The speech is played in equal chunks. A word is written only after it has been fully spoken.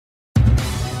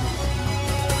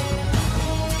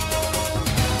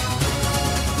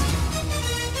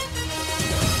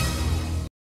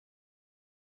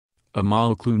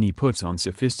Amal Clooney puts on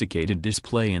sophisticated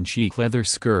display and chic leather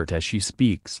skirt as she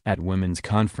speaks at women's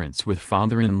conference with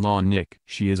father-in-law Nick.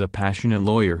 She is a passionate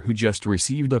lawyer who just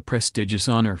received a prestigious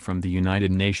honor from the United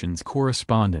Nations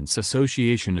Correspondents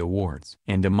Association Awards.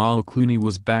 And Amal Clooney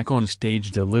was back on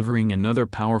stage delivering another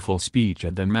powerful speech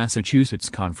at the Massachusetts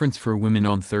Conference for Women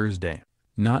on Thursday.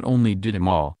 Not only did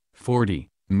Amal, 40,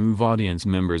 move audience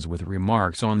members with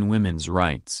remarks on women's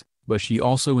rights, but she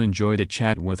also enjoyed a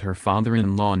chat with her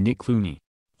father-in-law Nick Clooney.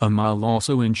 Amal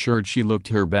also ensured she looked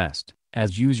her best,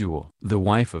 as usual. The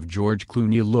wife of George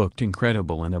Clooney looked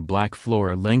incredible in a black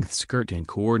floor-length skirt and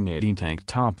coordinating tank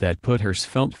top that put her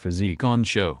svelte physique on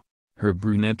show. Her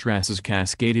brunette dresses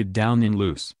cascaded down in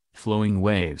loose, flowing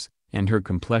waves, and her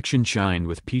complexion shined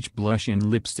with peach blush and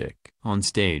lipstick. On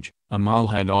stage, Amal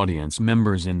had audience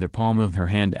members in the palm of her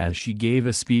hand as she gave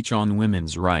a speech on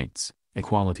women's rights,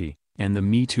 equality, and the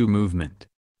Me Too movement.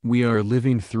 "We are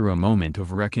living through a moment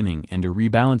of reckoning and a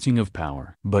rebalancing of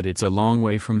power. But it's a long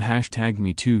way from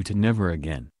 #MeToo to never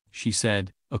again," she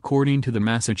said, according to the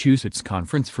Massachusetts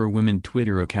Conference for Women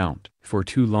Twitter account. "For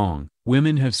too long,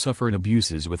 women have suffered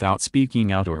abuses without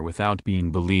speaking out or without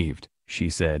being believed," she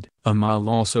said. Amal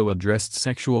also addressed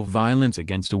sexual violence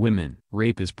against women.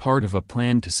 "Rape is part of a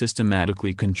plan to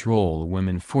systematically control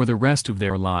women for the rest of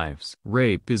their lives.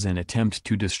 Rape is an attempt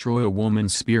to destroy a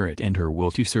woman's spirit and her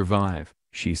will to survive,"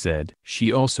 she said.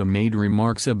 She also made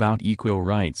remarks about equal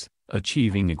rights.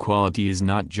 "Achieving equality is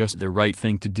not just the right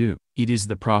thing to do, it is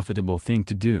the profitable thing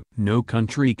to do. No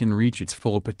country can reach its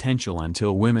full potential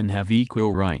until women have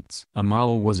equal rights."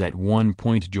 Amal was at one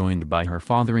point joined by her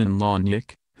father-in-law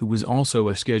Nick, who was also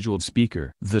a scheduled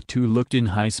speaker. The two looked in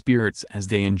high spirits as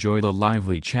they enjoyed a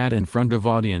lively chat in front of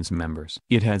audience members.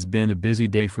 It has been a busy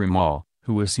day for Amal,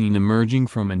 who was seen emerging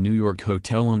from a New York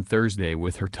hotel on Thursday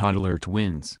with her toddler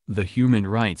twins. The human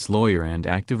rights lawyer and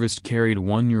activist carried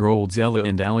 1-year-olds Ella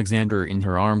and Alexander in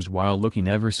her arms while looking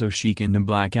ever so chic in a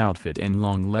black outfit and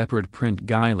long leopard print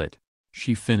gilet.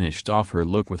 She finished off her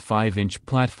look with 5-inch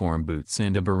platform boots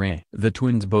and a beret. The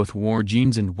twins both wore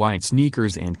jeans and white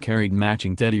sneakers and carried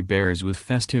matching teddy bears with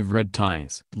festive red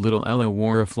ties. Little Ella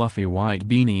wore a fluffy white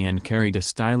beanie and carried a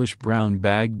stylish brown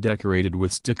bag decorated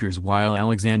with stickers while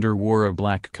Alexander wore a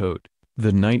black coat.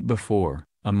 The night before,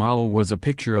 Amal was a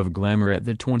picture of glamour at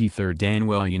the 23rd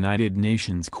Annual United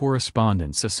Nations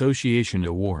Correspondents Association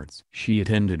Awards. She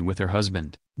attended with her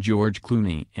husband, George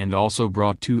Clooney, and also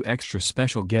brought 2 extra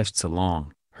special guests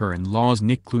along, her in-laws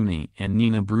Nick Clooney and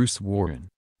Nina Bruce Warren.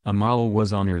 Amal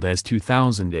was honored as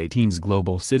 2018's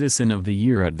Global Citizen of the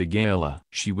Year at the gala.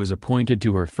 She was appointed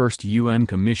to her first UN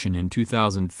commission in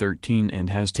 2013 and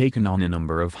has taken on a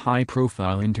number of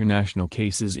high-profile international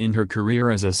cases in her career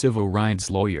as a civil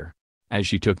rights lawyer. As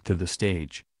she took to the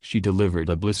stage, she delivered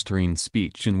a blistering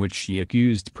speech in which she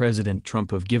accused President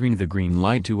Trump of giving the green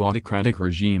light to autocratic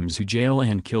regimes who jail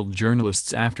and killed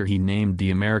journalists after he named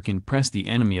the American press the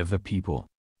enemy of the people.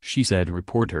 She said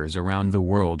reporters around the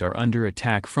world are under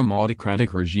attack from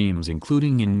autocratic regimes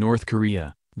including in North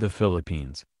Korea, the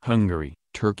Philippines, Hungary,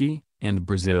 Turkey, and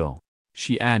Brazil.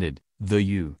 She added, "The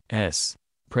U.S.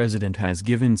 President has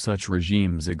given such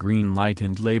regimes a green light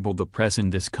and labeled the press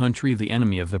in this country the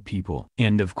enemy of the people."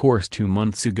 And of course 2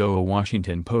 months ago a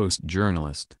Washington Post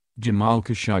journalist, Jamal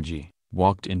Khashoggi,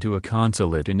 walked into a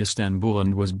consulate in Istanbul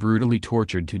and was brutally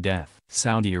tortured to death.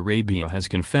 Saudi Arabia has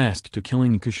confessed to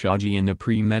killing Khashoggi in a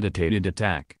premeditated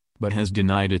attack, but has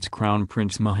denied its Crown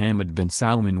Prince Mohammed bin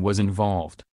Salman was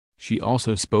involved. She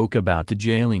also spoke about the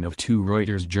jailing of 2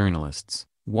 Reuters journalists,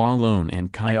 Wallon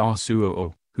and Kaya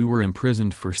Suo, who were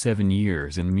imprisoned for 7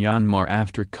 years in Myanmar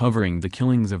after covering the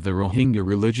killings of the Rohingya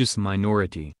religious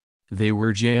minority. They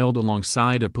were jailed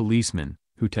alongside a policeman,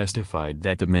 who testified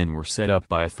that the men were set up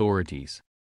by authorities.